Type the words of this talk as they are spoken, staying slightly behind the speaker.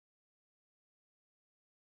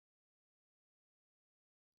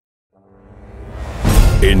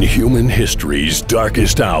In human history's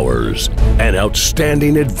darkest hours, an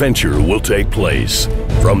outstanding adventure will take place.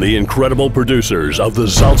 From the incredible producers of the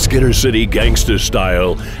Salzgitter City Gangsta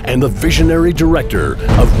Style and the visionary director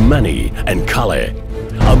of Manny and Kalle,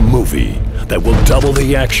 a movie that will double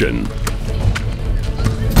the action,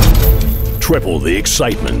 triple the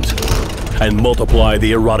excitement, and multiply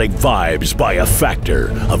the erotic vibes by a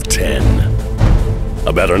factor of 10.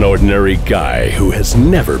 About an ordinary guy who has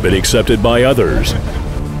never been accepted by others,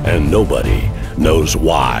 and nobody knows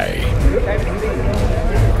why.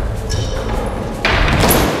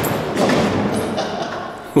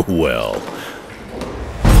 Well,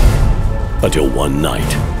 until one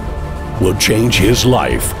night will change his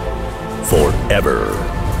life forever.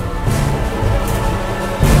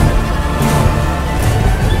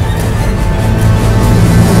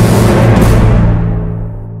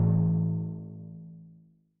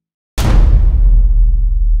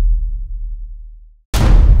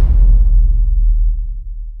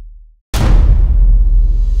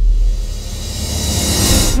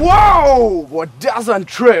 Wow, what das ein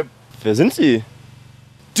Trip! Wer sind Sie?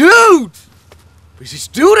 Dude! Wie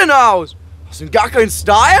siehst du denn aus? Hast du gar keinen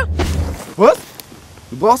Style? Was?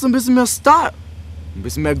 Du brauchst ein bisschen mehr Style. Ein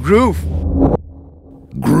bisschen mehr Groove.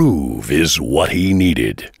 Groove is what he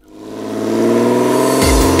needed.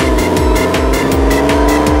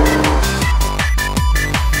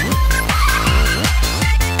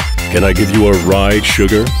 Can I give you a ride,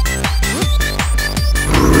 sugar?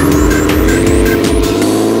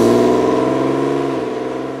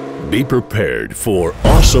 Be prepared for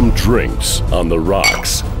awesome drinks on the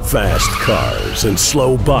rocks, fast cars and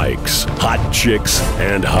slow bikes, hot chicks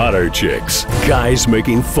and hotter chicks, guys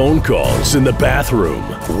making phone calls in the bathroom,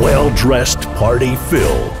 well-dressed party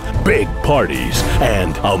fill, big parties,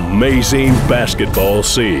 and amazing basketball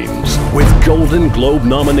scenes. With Golden Globe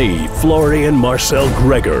nominee Florian Marcel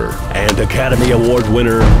Gregor and Academy Award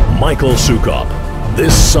winner Michael Sukop.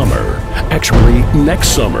 This summer, actually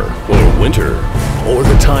next summer, or winter, or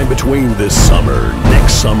the time between this summer,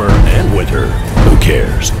 next summer, and winter. Who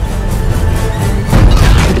cares?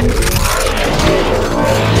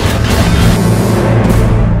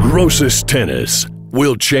 Grossest Tennis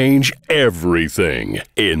will change everything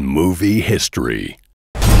in movie history.